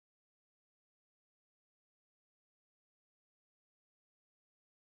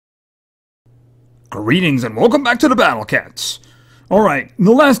Greetings and welcome back to the Battle Cats. Alright, in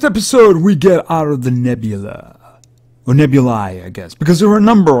the last episode we get out of the nebula. Or nebulae, I guess, because there were a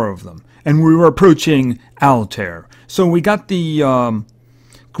number of them. And we were approaching Altair. So we got the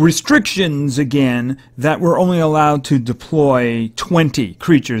restrictions again that we're only allowed to deploy 20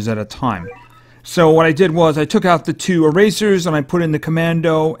 creatures at a time. So what I did was I took out the 2 erasers and I put in the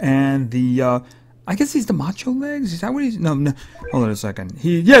commando and the I guess he's the macho legs? Is that what he's... No, hold on a second.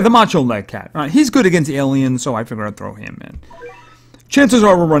 Yeah, the macho leg cat. All right, he's good against aliens, so I figured I'd throw him in. Chances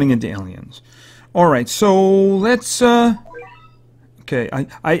are we're running into aliens. All right, so let's... Okay,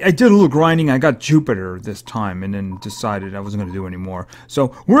 I did a little grinding. I got Jupiter this time and then decided I wasn't going to do any more.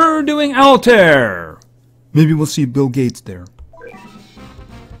 So we're doing Altair. Maybe we'll see Bill Gates there.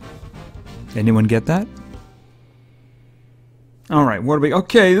 Anyone get that? Alright, what do we...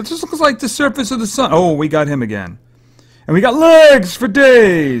 Okay, this just looks like the surface of the sun. Oh, we got him again. And we got legs for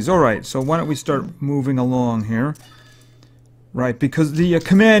days! Alright, so why don't we start moving along here. Right, because the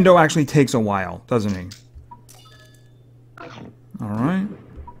commando actually takes a while, doesn't he? Alright.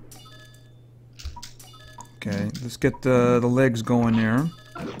 Okay, let's get the legs going there.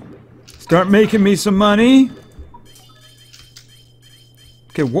 Start making me some money.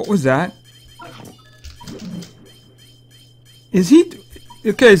 Okay, what was that? Is he...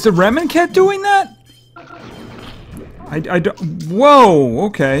 Okay, is the Remen Cat doing that? I don't... Whoa,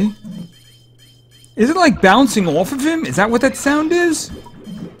 okay. Is it like bouncing off of him? Is that what that sound is?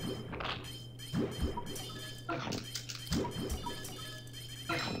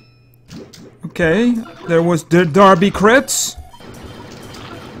 Okay, there was Darby crits.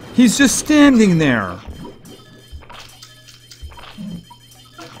 He's just standing there.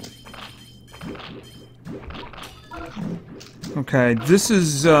 Okay, this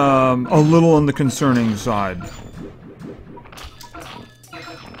is a little on the concerning side.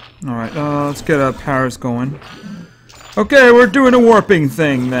 Alright, let's get Paris going. Okay, we're doing a warping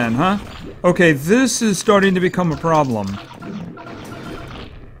thing then, huh? Okay, this is starting to become a problem.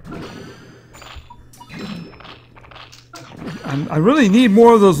 I really need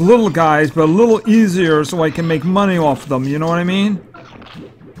more of those little guys, but a little easier so I can make money off them, you know what I mean?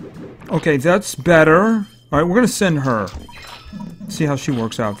 Okay, that's better. Alright, we're gonna send her. See how she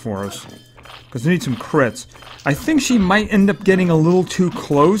works out for us. Because we need some crits. I think she might end up getting a little too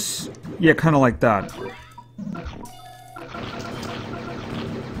close. Yeah, kind of like that.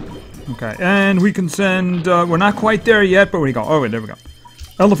 Okay, and we can send... we're not quite there yet, but we go. Oh, wait, there we go.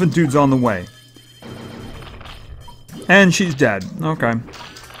 Elephant Dude's on the way. And she's dead. Okay.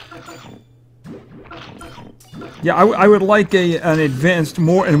 Yeah, I would like an advanced,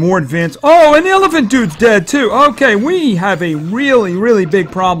 more advanced... Oh, and the Elephant Dude's dead, too! Okay, we have a really, really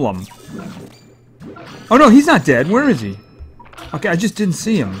big problem. Oh, no, he's not dead. Where is he? Okay, I just didn't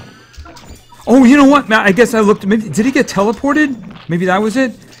see him. Oh, you know what? I guess I looked... Maybe, did he get teleported? Maybe that was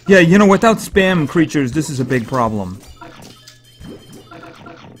it? Yeah, you know, without spam creatures, this is a big problem.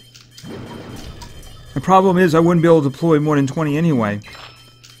 The problem is I wouldn't be able to deploy more than 20 anyway.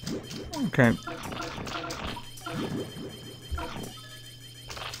 Okay.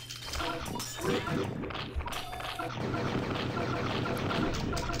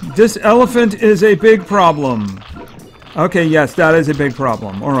 This elephant is a big problem. Okay, yes, that is a big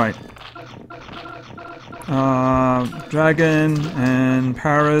problem. Alright. Dragon and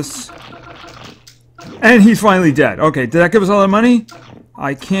Paris. And he's finally dead. Okay, did that give us all the money?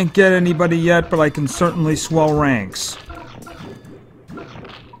 I can't get anybody yet, but I can certainly swell ranks.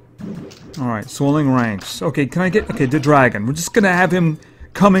 Alright, swelling ranks. Okay, can I get... Okay, the dragon. We're just gonna have him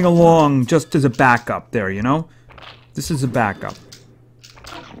coming along just as a backup there, you know? This is a backup.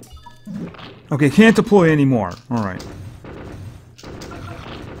 Okay, can't deploy anymore. Alright.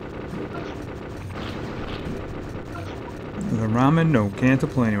 The ramen? No, can't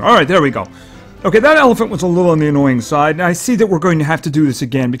deploy anymore. Alright, there we go. Okay, that elephant was a little on the annoying side. And I see that we're going to have to do this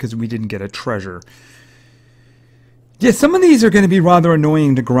again because we didn't get a treasure. Yeah, some of these are going to be rather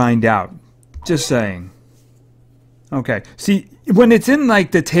annoying to grind out. Just saying. Okay, see, when it's in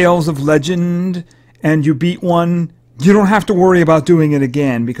like the Tales of Legend and you beat one... You don't have to worry about doing it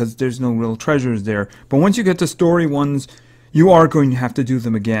again because there's no real treasures there. But once you get to story ones, you are going to have to do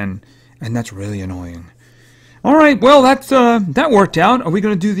them again. And that's really annoying. Alright, well, that worked out. Are we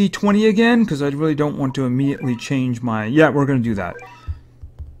going to do the 20 again? Because I really don't want to immediately change my... Yeah, we're going to do that.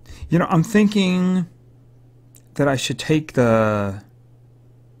 You know, I'm thinking that I should take the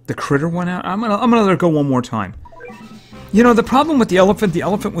critter one out. I'm gonna let it go one more time. You know, the problem with the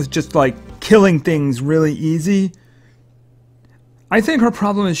elephant was just, like, killing things really easy. I think her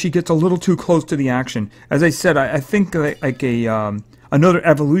problem is she gets a little too close to the action. As I said, I think like a another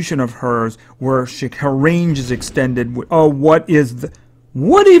evolution of hers where her range is extended. Oh, what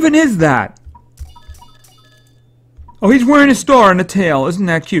even is that? Oh, he's wearing a star and a tail. Isn't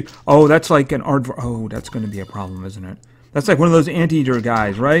that cute? Oh, that's like an art. Oh, that's going to be a problem, isn't it? That's like one of those anteater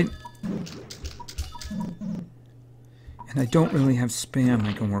guys, right? And I don't really have spam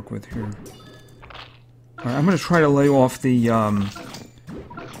I can work with here. Alright, I'm going to try to lay off the, I'm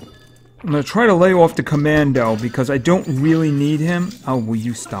going to try to lay off the commando because I don't really need him. Oh, will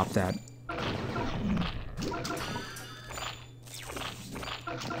you stop that?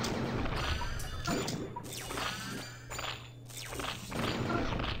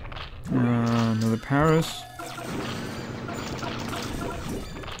 Another Paris.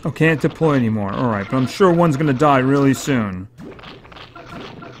 Oh, can't deploy anymore. Alright, but I'm sure one's gonna die really soon.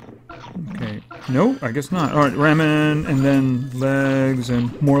 Okay. No, I guess not. Alright, ramen, and then legs,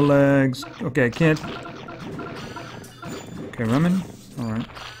 and more legs. Okay, I can't... Okay, ramen. Alright.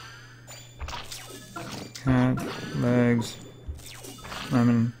 Cat, legs,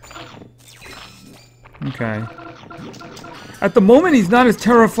 ramen. Okay. At the moment, he's not as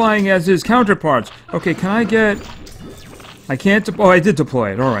terrifying as his counterparts. Okay, can I get... I can't... Oh, I did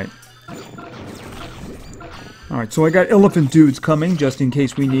deploy it. Alright. Alright, so I got elephant dudes coming, just in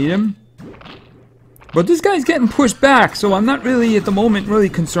case we need him. But this guy's getting pushed back, so I'm not really, at the moment, really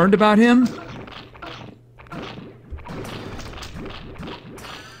concerned about him.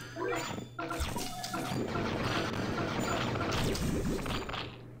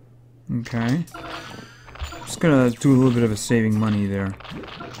 Okay. Just gonna do a little bit of a saving money there.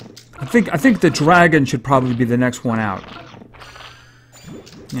 I think the dragon should probably be the next one out.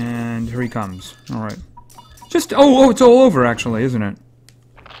 And here he comes. Alright. Just oh, it's all over actually, isn't it?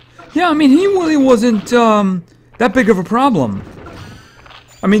 Yeah, I mean he really wasn't that big of a problem.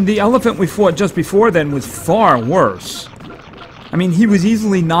 I mean the elephant we fought just before then was far worse. I mean he was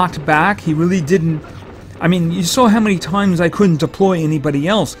easily knocked back. He really didn't. I mean you saw how many times I couldn't deploy anybody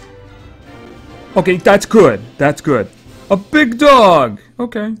else. Okay, that's good. That's good. A big dog!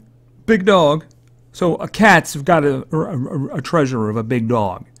 Okay. Big dog. So, a cat's got a treasure of a big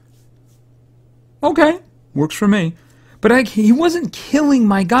dog. Okay. Works for me. But he wasn't killing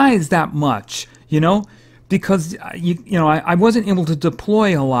my guys that much, you know? Because, I wasn't able to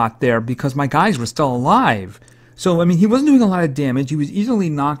deploy a lot there because my guys were still alive. So, I mean, he wasn't doing a lot of damage. He was easily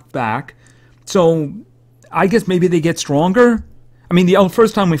knocked back. So, I guess maybe they get stronger? I mean, the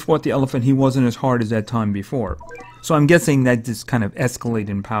first time we fought the elephant, he wasn't as hard as that time before. So I'm guessing that just kind of escalate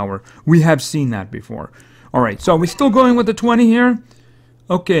in power. We have seen that before. Alright, so are we still going with the 20 here?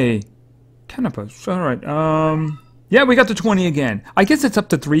 Okay. Canopus. Alright, yeah, we got the 20 again. I guess it's up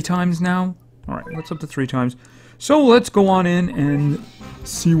to 3 times now. Alright, what's up to 3 times? So let's go on in and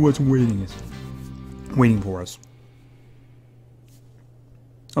see what's waiting for us.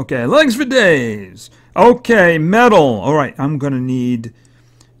 Okay, legs for days. Okay, metal. Alright, I'm gonna need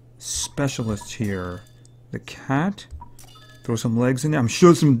specialists here. The cat. Throw some legs in there. I'm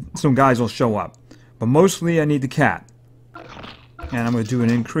sure some guys will show up. But mostly I need the cat. And I'm gonna do an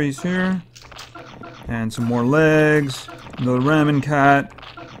increase here. And some more legs. Another ramen cat.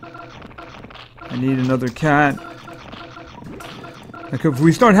 I need another cat. Like if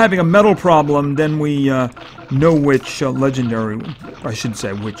we start having a metal problem, then we know which legendary, I should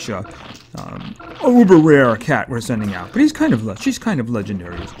say, which uber rare cat we're sending out. But she's kind of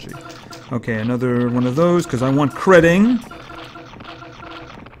legendary, isn't she? Okay, another one of those because I want critting.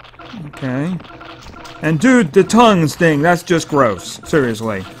 Okay. And dude, the tongues thing, that's just gross.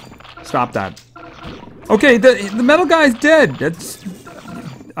 Seriously. Stop that. Okay, the metal guy's dead. That's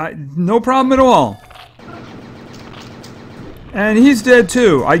no problem at all. And he's dead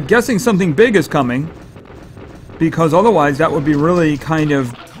too. I'm guessing something big is coming. Because otherwise that would be really kind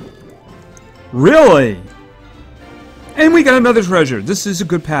of... Really? And we got another treasure. This is a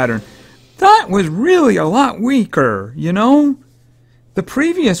good pattern. That was really a lot weaker, you know? The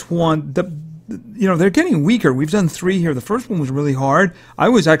previous one, they're getting weaker. We've done 3 here. The first one was really hard. I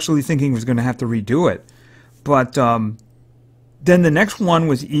was actually thinking I was going to have to redo it. But then the next one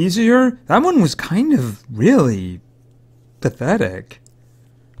was easier. That one was kind of really pathetic.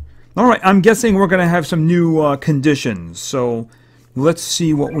 Alright, I'm guessing we're going to have some new conditions. So let's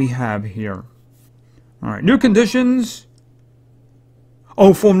see what we have here. Alright, new conditions.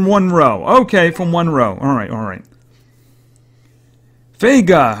 Oh, from 1 row. Okay, from 1 row. Alright, alright.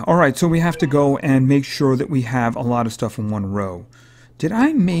 Vega. Alright, so we have to go and make sure that we have a lot of stuff in 1 row. Did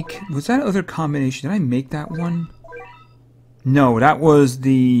I make... Was that other combination? Did I make that one? No, that was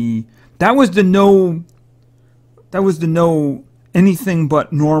the... That was the no anything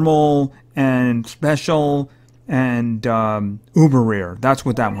but normal and special and Uber Rare. That's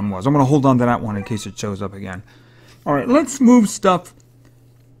what that one was. I'm going to hold on to that one in case it shows up again. All right, let's move stuff.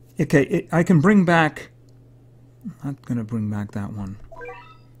 Okay, I can bring back... I'm not going to bring back that one.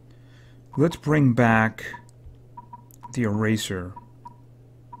 Let's bring back the eraser.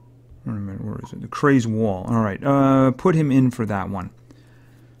 Wait a minute, where is it? The Crazed Wall. All right, put him in for that one.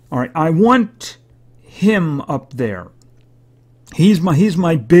 All right, I want him up there. He's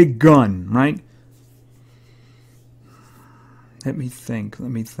my big gun, right? Let me think.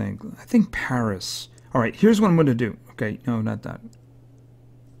 I think Paris. All right, here's what I'm going to do. Okay, no, not that.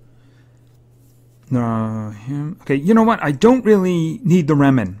 Him. Okay, you know what? I don't really need the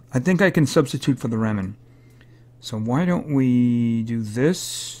Remen. I think I can substitute for the Remen. So why don't we do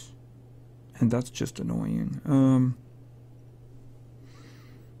this? And that's just annoying.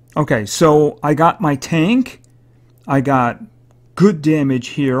 Okay, so I got my tank. I got good damage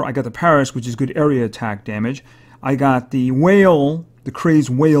here. I got the Paris, which is good area attack damage. I got the whale, the Crazed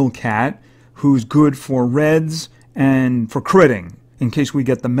Whale Cat, who's good for reds and for critting, in case we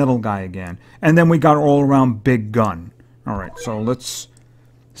get the metal guy again. And then we got all-around big gun. All right, so let's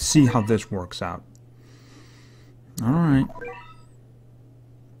see how this works out. All right.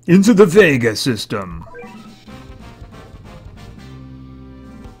 Into the Vega system.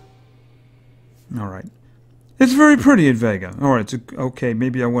 All right. It's very pretty at Vega. All right, okay,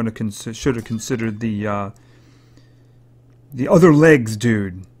 maybe I want to should have considered the other legs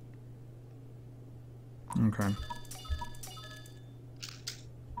dude. Okay.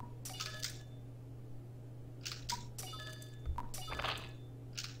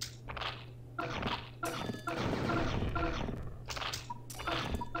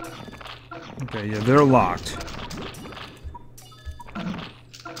 Okay, yeah, they're locked.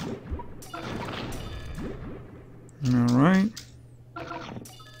 Alright.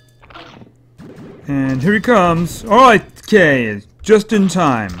 And here he comes. Alright, okay, just in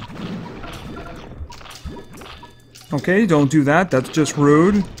time. Okay, don't do that. That's just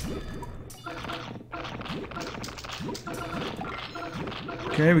rude.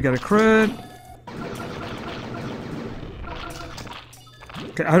 Okay, we got a crit.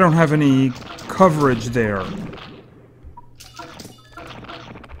 Okay, I don't have any coverage there.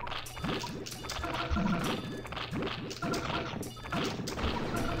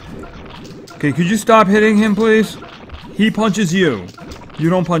 Okay, could you stop hitting him, please? He punches you. You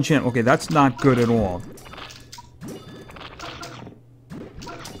don't punch him. Okay, that's not good at all.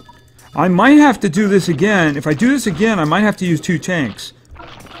 I might have to do this again. If I do this again, I might have to use 2 tanks.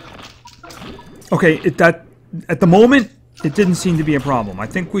 Okay, at the moment, it didn't seem to be a problem. I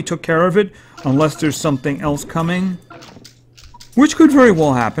think we took care of it, unless there's something else coming. Which could very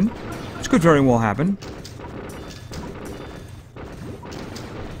well happen.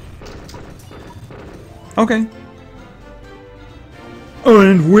 Okay.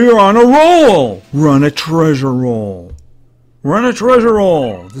 And we're on a roll! Run a treasure roll. Run a treasure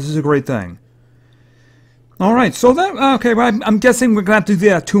roll. This is a great thing. Alright, so that... Okay, well, I'm guessing we're going to have to do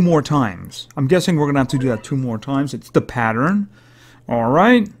that 2 more times. It's the pattern.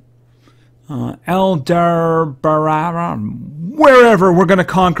 Alright. Eldar Barara. Wherever, we're going to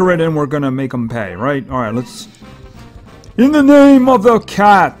conquer it and we're going to make them pay, right? Alright, let's... In the name of the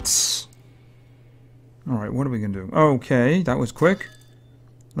cats! Alright, what are we going to do? Okay, that was quick.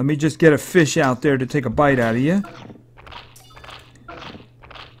 Let me just get a fish out there to take a bite out of you.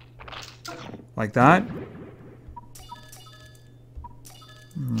 Like that.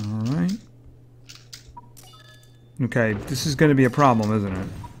 Alright. Okay, this is going to be a problem, isn't it?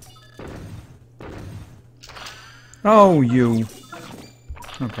 Oh, you.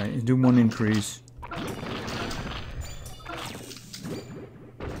 Okay, do 1 increase.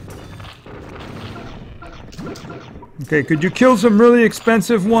 Okay, could you kill some really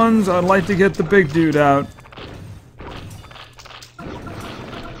expensive ones? I'd like to get the big dude out.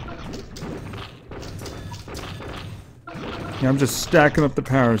 Yeah, I'm just stacking up the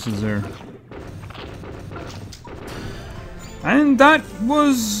Parises there. And that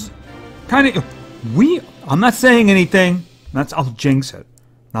was kind of... I'm not saying anything. I'll jinx it.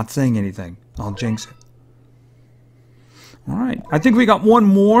 Not saying anything. I'll jinx it. Alright, I think we got 1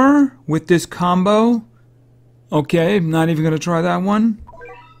 more with this combo. Okay, I'm not even going to try that one.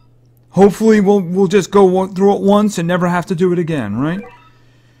 Hopefully we'll just go through it once and never have to do it again, right?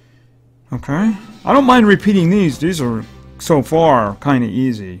 Okay. I don't mind repeating these. These are, so far, kind of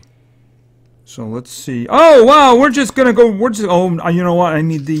easy. So let's see. Oh, wow, we're just going to go... Oh, you know what? I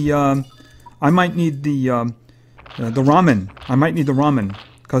need the... I might need the ramen. I might need the ramen.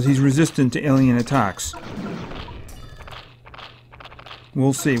 Because he's resistant to alien attacks.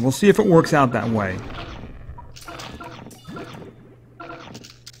 We'll see. We'll see if it works out that way.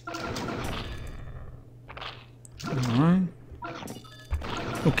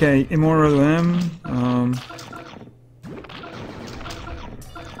 Okay, more of them.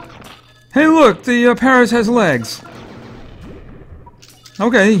 Hey, look, the Paris has legs.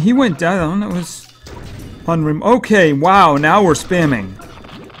 Okay, he went down. That was okay, wow, now we're spamming.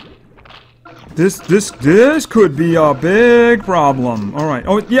 This could be a big problem. All right.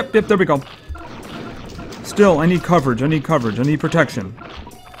 Oh, yep, there we go. Still, I need coverage. I need protection.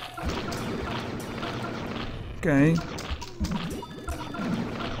 Okay.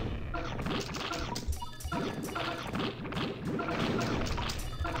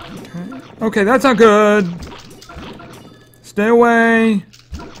 Okay, that's not good. Stay away.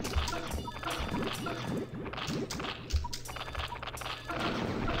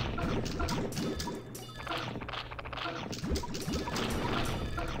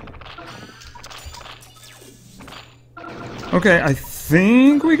 Okay, I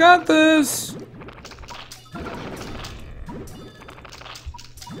think we got this.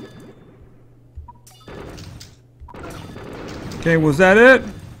 Okay, was that it?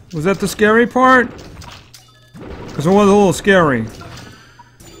 Was that the scary part? Because it was a little scary.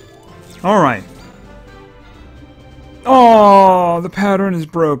 Alright. Oh, the pattern is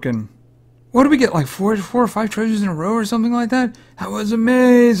broken. What did we get? Like four or five treasures in a row or something like that? That was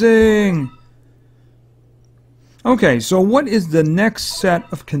amazing! Okay, so what is the next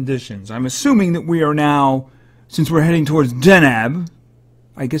set of conditions? I'm assuming that we are now, since we're heading towards Denab,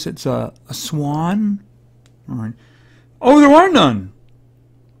 I guess it's a swan? Alright. Oh, there are none!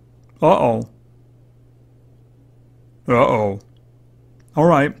 Uh-oh. Uh-oh.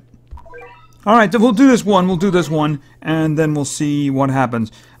 Alright. Alright, we'll do this one, and then we'll see what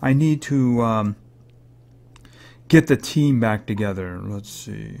happens. I need to, get the team back together. Let's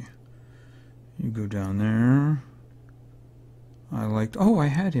see. You go down there. Oh, I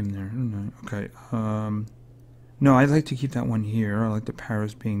had him there, didn't I? Okay, no, I'd like to keep that one here. I like the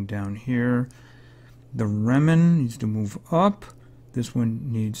Paris being down here. The Remen needs to move up. This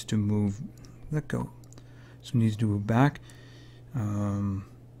one needs to move, let go. This one needs to move back. Then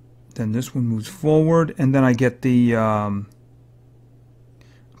this one moves forward, and then I get the, I'm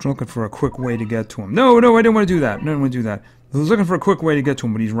looking for a quick way to get to him. No, I didn't want to do that. I was looking for a quick way to get to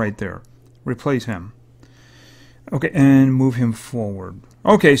him, but he's right there. Replace him. Okay, and move him forward.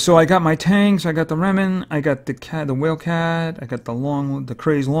 Okay, so I got my tanks, I got the Remen, I got the cat, the whale cat, I got the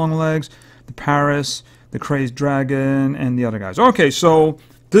crazed long legs, the Paris, the crazed dragon, and the other guys. Okay, so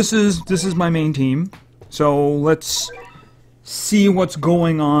this is my main team. So let's see what's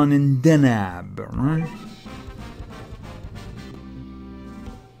going on in Denab, right?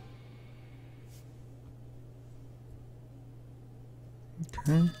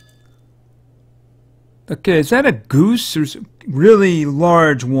 Okay. Okay, is that a goose or really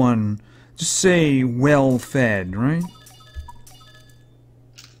large one? Just say well fed, right?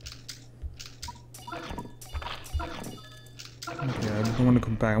 Okay, I don't want to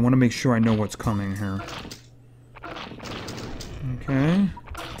come back. I want to make sure I know what's coming here. Okay.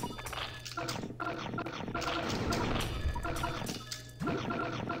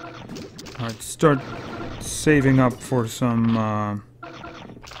 Alright, start saving up for some,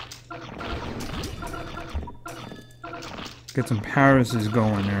 get some Parises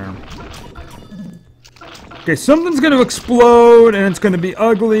going there. Okay, something's gonna explode, and it's gonna be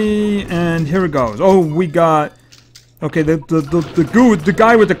ugly, and here it goes. Oh, we got... Okay, the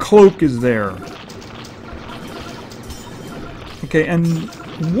guy with the cloak is there. Okay, and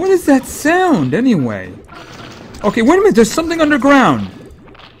what is that sound, anyway? Okay, wait a minute, there's something underground.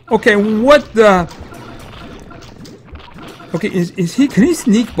 Okay, what the... Okay, is he... Can he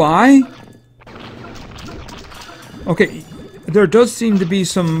sneak by? Okay, there does seem to be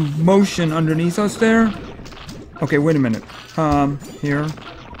some motion underneath us there. Okay, wait a minute. Here.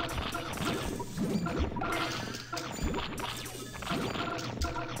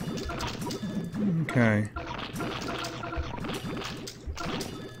 Okay.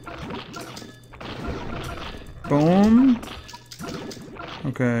 Boom.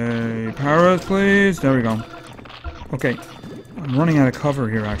 Okay, Paris, please. There we go. Okay, I'm running out of cover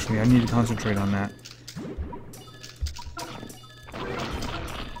here, actually. I need to concentrate on that.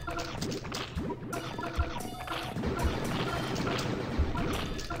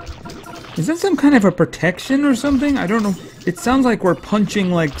 Is that some kind of a protection or something? I don't know. It sounds like we're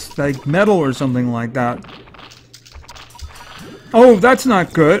punching like metal or something like that. Oh, that's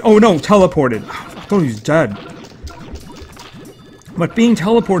not good. Oh no, teleported. I thought he was dead. But being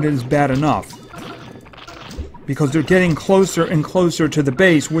teleported is bad enough. Because they're getting closer and closer to the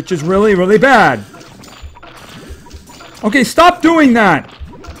base, which is really, really bad. Okay, stop doing that!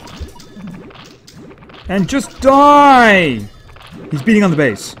 And just die! He's beating on the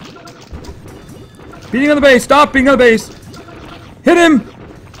base. Beating on the base. Stop beating on the base. Hit him.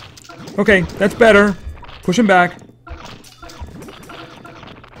 Okay, that's better. Push him back.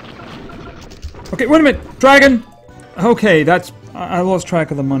 Okay, wait a minute. Dragon. Okay, that's... I lost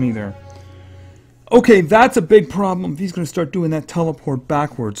track of the money there. Okay, that's a big problem. If he's going to start doing that teleport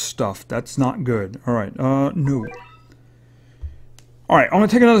backwards stuff, that's not good. Alright, no. Alright, I'm going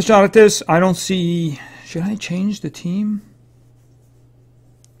to take another shot at this. I don't see... Should I change the team?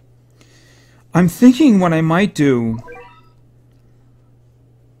 I'm thinking what I might do...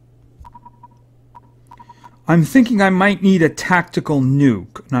 I'm thinking I might need a tactical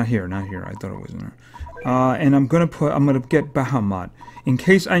nuke. Not here, not here. I thought it was in there. And I'm gonna get Bahamut in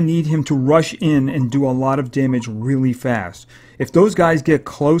case I need him to rush in and do a lot of damage really fast. If those guys get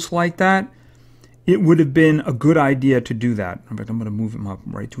close like that, it would have been a good idea to do that. In fact, I'm gonna move him up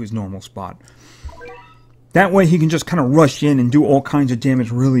right to his normal spot. That way he can just kind of rush in and do all kinds of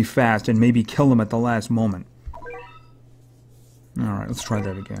damage really fast and maybe kill him at the last moment. Alright, let's try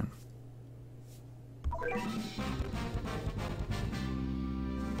that again.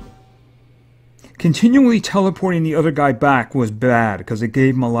 Continually teleporting the other guy back was bad because it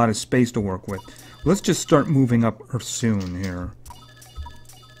gave him a lot of space to work with. Let's just start moving up soon here.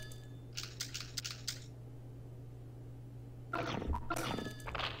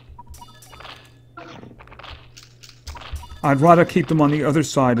 I'd rather keep them on the other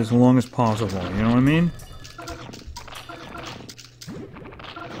side as long as possible, you know what I mean?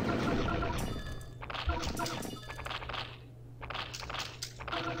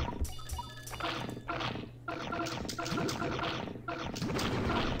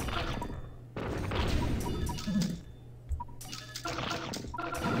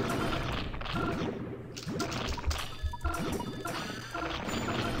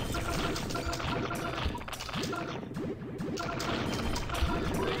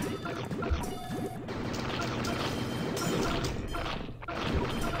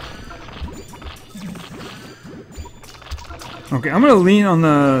 Okay, I'm gonna lean on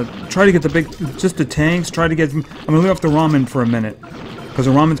the... Try to get the big... Just the tanks. Try to get... I'm gonna leave off the ramen for a minute. Because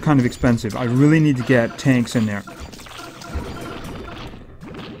the ramen's kind of expensive. I really need to get tanks in there.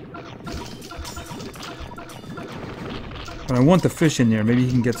 But I want the fish in there. Maybe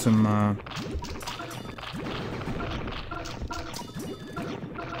he can get some...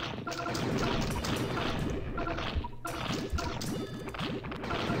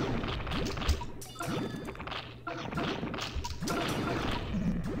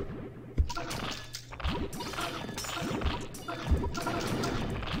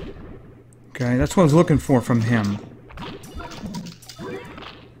 Okay, that's what I was looking for from him.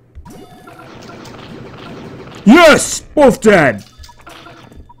 Yes! Both dead!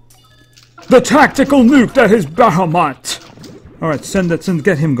 The tactical nuke that is Bahamut! Alright,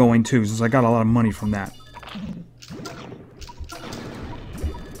 get him going too, since I got a lot of money from that.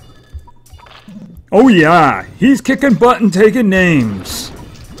 Oh yeah! He's kicking butt and taking names!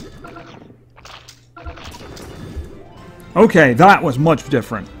 Okay, that was much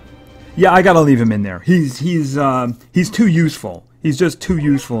different. Yeah, I gotta leave him in there. He's too useful. He's just too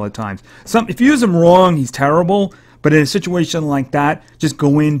useful at times. If you use him wrong, he's terrible. But in a situation like that, just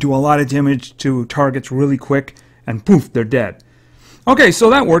go in, do a lot of damage to targets really quick, and poof, they're dead. Okay, so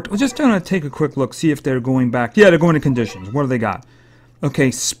that worked. We're just gonna take a quick look, see if they're going back. Yeah, they're going to conditions. What do they got?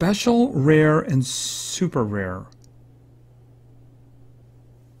 Okay, special, rare, and super rare.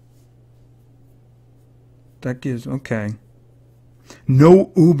 That gives, okay. No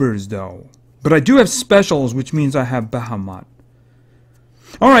Ubers, though. But I do have specials, which means I have Bahamut.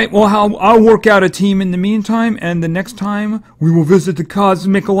 Alright, well, I'll work out a team in the meantime, and the next time, we will visit the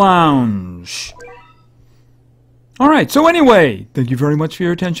Cosmic Lounge. Alright, so anyway, thank you very much for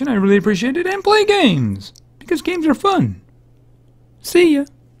your attention. I really appreciate it, and play games, because games are fun. See ya.